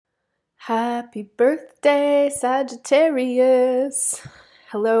Happy birthday, Sagittarius!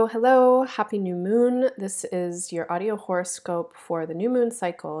 Hello, hello, happy new moon. This is your audio horoscope for the new moon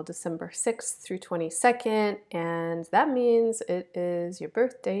cycle, December 6th through 22nd, and that means it is your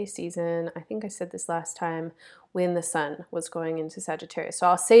birthday season. I think I said this last time when the sun was going into Sagittarius. So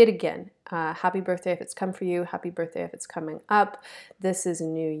I'll say it again. Happy birthday if it's come for you. Happy birthday if it's coming up. This is a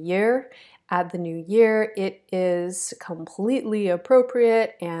new year. At the new year, it is completely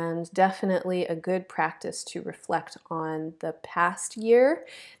appropriate and definitely a good practice to reflect on the past year,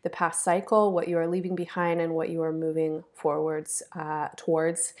 the past cycle, what you are leaving behind, and what you are moving forwards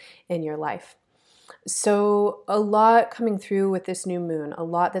towards in your life. So a lot coming through with this new moon, a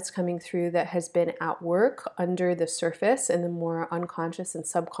lot that's coming through that has been at work under the surface and the more unconscious and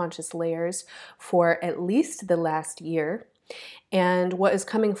subconscious layers for at least the last year. And what is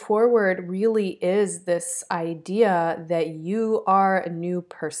coming forward really is this idea that you are a new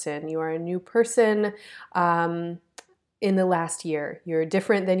person. You are a new person in the last year. You're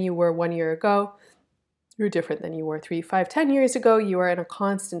different than you were 1 year ago. You're different than you were 3, 5, 10 years ago. You are in a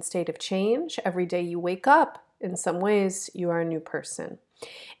constant state of change. Every day you wake up, in some ways, you are a new person.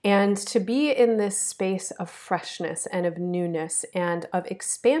 And to be in this space of freshness and of newness and of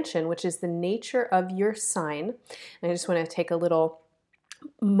expansion, which is the nature of your sign, and I just want to take a little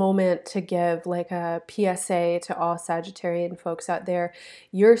moment to give like a PSA to all Sagittarian folks out there.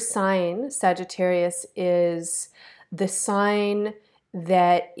 Your sign, Sagittarius, is the sign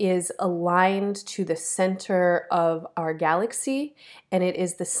that is aligned to the center of our galaxy, and it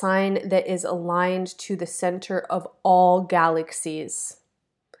is the sign that is aligned to the center of all galaxies.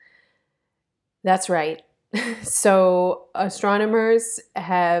 That's right. So astronomers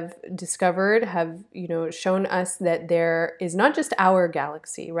have discovered, have shown us that there is not just our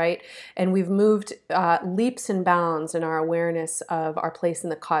galaxy, right? And we've moved leaps and bounds in our awareness of our place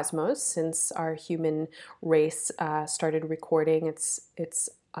in the cosmos since our human race started recording its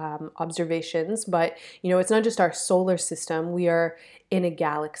observations. But it's not just our solar system; we are in a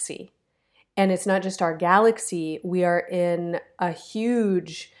galaxy, and it's not just our galaxy; we are in a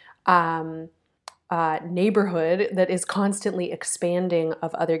huge neighborhood that is constantly expanding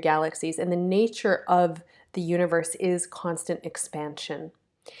of other galaxies. And the nature of the universe is constant expansion.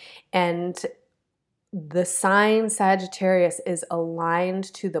 And the sign Sagittarius is aligned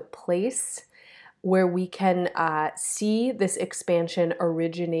to the place where we can see this expansion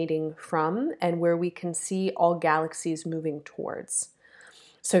originating from and where we can see all galaxies moving towards.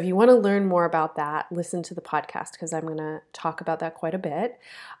 So if you want to learn more about that, listen to the podcast because I'm going to talk about that quite a bit.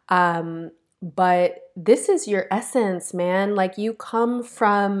 But this is your essence, man. Like, you come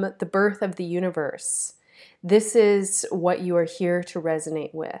from the birth of the universe. This is what you are here to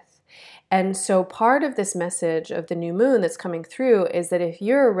resonate with. And so part of this message of the new moon that's coming through is that if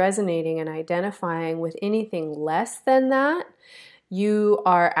you're resonating and identifying with anything less than that, you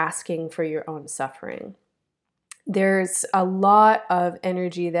are asking for your own suffering. There's a lot of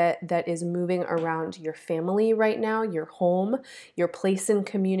energy that is moving around your family right now, your home, your place in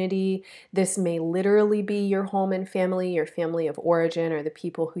community. This may literally be your home and family, your family of origin, or the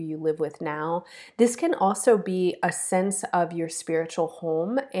people who you live with now. This can also be a sense of your spiritual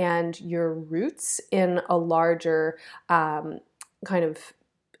home and your roots in a larger kind of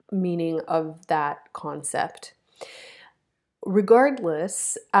meaning of that concept.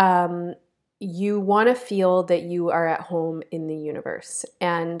 Regardless, you want to feel that you are at home in the universe.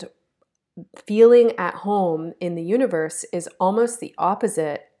 And feeling at home in the universe is almost the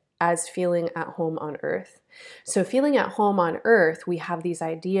opposite as feeling at home on Earth. So feeling at home on Earth, we have these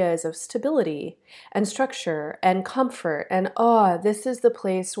ideas of stability and structure and comfort and, this is the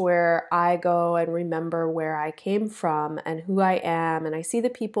place where I go and remember where I came from and who I am. And I see the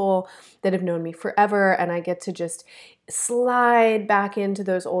people that have known me forever, and I get to just slide back into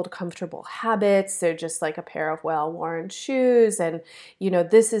those old comfortable habits. They're just like a pair of well-worn shoes. And,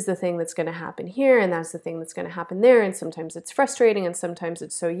 this is the thing that's going to happen here, and that's the thing that's going to happen there. And sometimes it's frustrating, and sometimes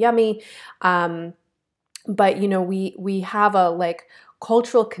it's so yummy. But we have a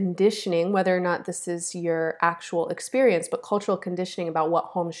cultural conditioning, whether or not this is your actual experience, but cultural conditioning about what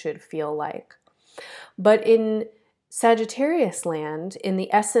home should feel like. But in Sagittarius land, in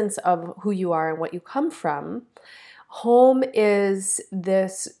the essence of who you are and what you come from, home is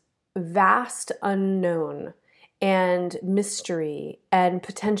this vast unknown and mystery and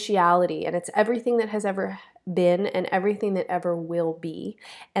potentiality, and it's everything that has ever been and everything that ever will be.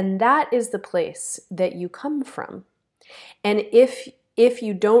 And that is the place that you come from. And if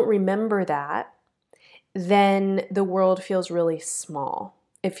you don't remember that, then the world feels really small.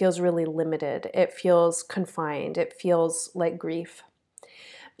 It feels really limited. It feels confined. It feels like grief.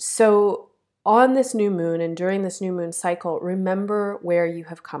 So on this new moon and during this new moon cycle, remember where you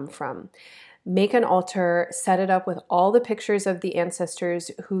have come from. Make an altar, set it up with all the pictures of the ancestors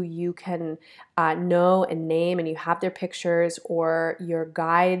who you can know and name, and you have their pictures, or your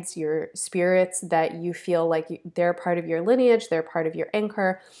guides, your spirits that you feel like they're part of your lineage, they're part of your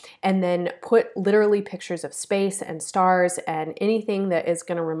anchor, and then put literally pictures of space and stars and anything that is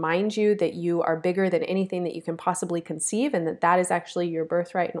going to remind you that you are bigger than anything that you can possibly conceive, and that is actually your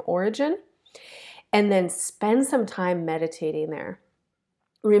birthright and origin. And then spend some time meditating there.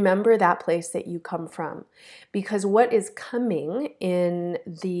 Remember that place that you come from, because what is coming in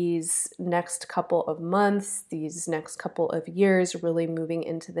these next couple of months, these next couple of years, really moving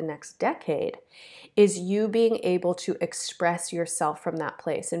into the next decade, is you being able to express yourself from that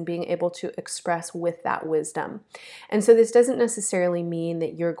place and being able to express with that wisdom. And so this doesn't necessarily mean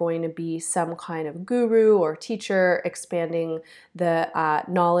that you're going to be some kind of guru or teacher expanding the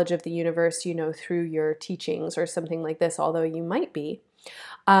knowledge of the universe, through your teachings or something like this, although you might be.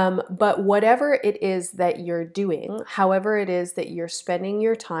 But whatever it is that you're doing, however it is that you're spending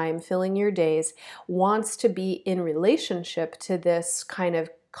your time, filling your days, wants to be in relationship to this kind of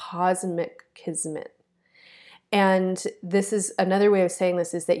cosmic kismet. And this is another way of saying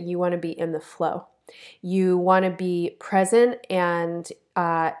this, is that you want to be in the flow. You want to be present and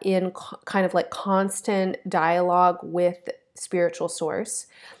in kind of like constant dialogue with spiritual source.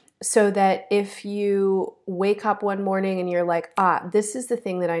 So that if you wake up one morning and you're like, this is the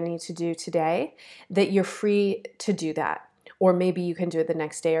thing that I need to do today, that you're free to do that. Or maybe you can do it the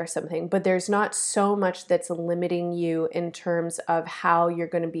next day or something. But there's not so much that's limiting you in terms of how you're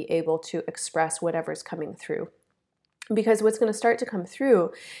going to be able to express whatever's coming through. Because what's going to start to come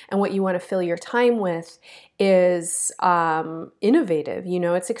through and what you want to fill your time with is innovative.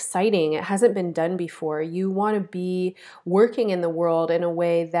 It's exciting. It hasn't been done before. You want to be working in the world in a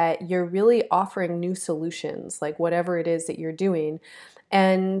way that you're really offering new solutions, like whatever it is that you're doing.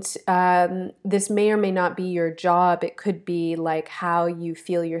 And this may or may not be your job. It could be like how you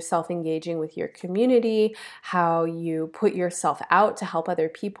feel yourself engaging with your community, how you put yourself out to help other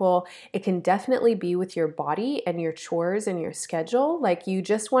people. It can definitely be with your body and your chores and your schedule. Like you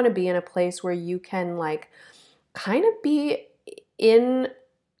just want to be in a place where you can like kind of be in,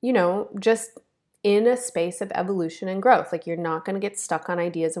 just in a space of evolution and growth. Like you're not going to get stuck on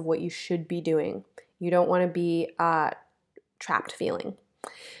ideas of what you should be doing. You don't want to be trapped feeling.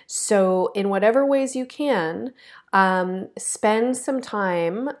 So in whatever ways you can, spend some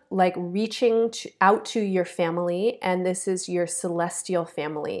time like reaching out to your family, and this is your celestial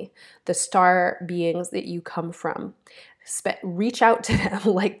family, the star beings that you come from. Reach out to them,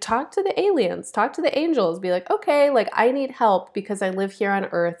 like talk to the aliens, talk to the angels, be like, okay, like I need help because I live here on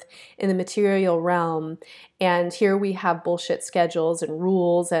Earth in the material realm. And here we have bullshit schedules and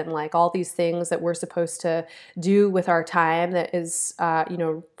rules and like all these things that we're supposed to do with our time that is,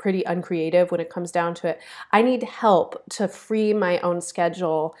 pretty uncreative when it comes down to it. I need help to free my own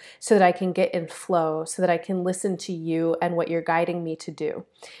schedule so that I can get in flow, so that I can listen to you and what you're guiding me to do.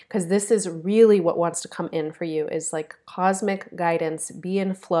 Because this is really what wants to come in for you, is like cosmic guidance. Be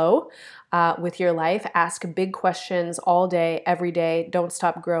in flow with your life. Ask big questions all day, every day. Don't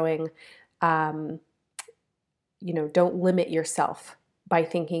stop growing. Don't limit yourself by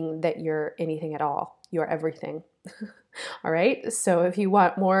thinking that you're anything at all. You're everything. All right. So if you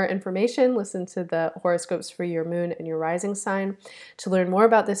want more information, listen to the horoscopes for your moon and your rising sign. To learn more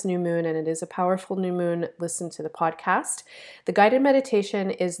about this new moon, and it is a powerful new moon, listen to the podcast. The guided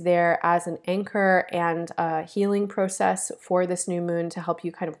meditation is there as an anchor and a healing process for this new moon to help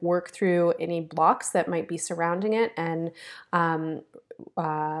you kind of work through any blocks that might be surrounding it and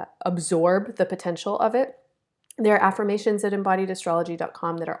absorb the potential of it. There are affirmations at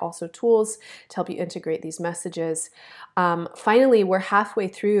embodiedastrology.com that are also tools to help you integrate these messages. Finally, we're halfway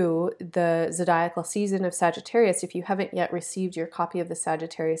through the zodiacal season of Sagittarius. If you haven't yet received your copy of the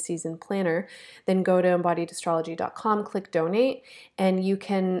Sagittarius season planner, then go to embodiedastrology.com, click donate, and you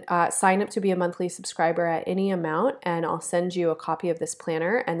can sign up to be a monthly subscriber at any amount, and I'll send you a copy of this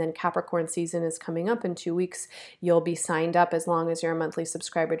planner. And then Capricorn season is coming up in 2 weeks. You'll be signed up as long as you're a monthly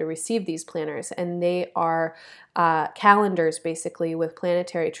subscriber to receive these planners. And they are calendars basically with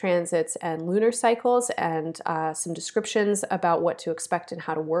planetary transits and lunar cycles, and some descriptions about what to expect and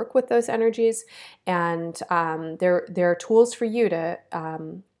how to work with those energies. And there are tools for you to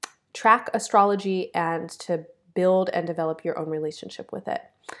track astrology and to build and develop your own relationship with it.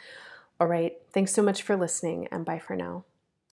 All right. Thanks so much for listening, and bye for now.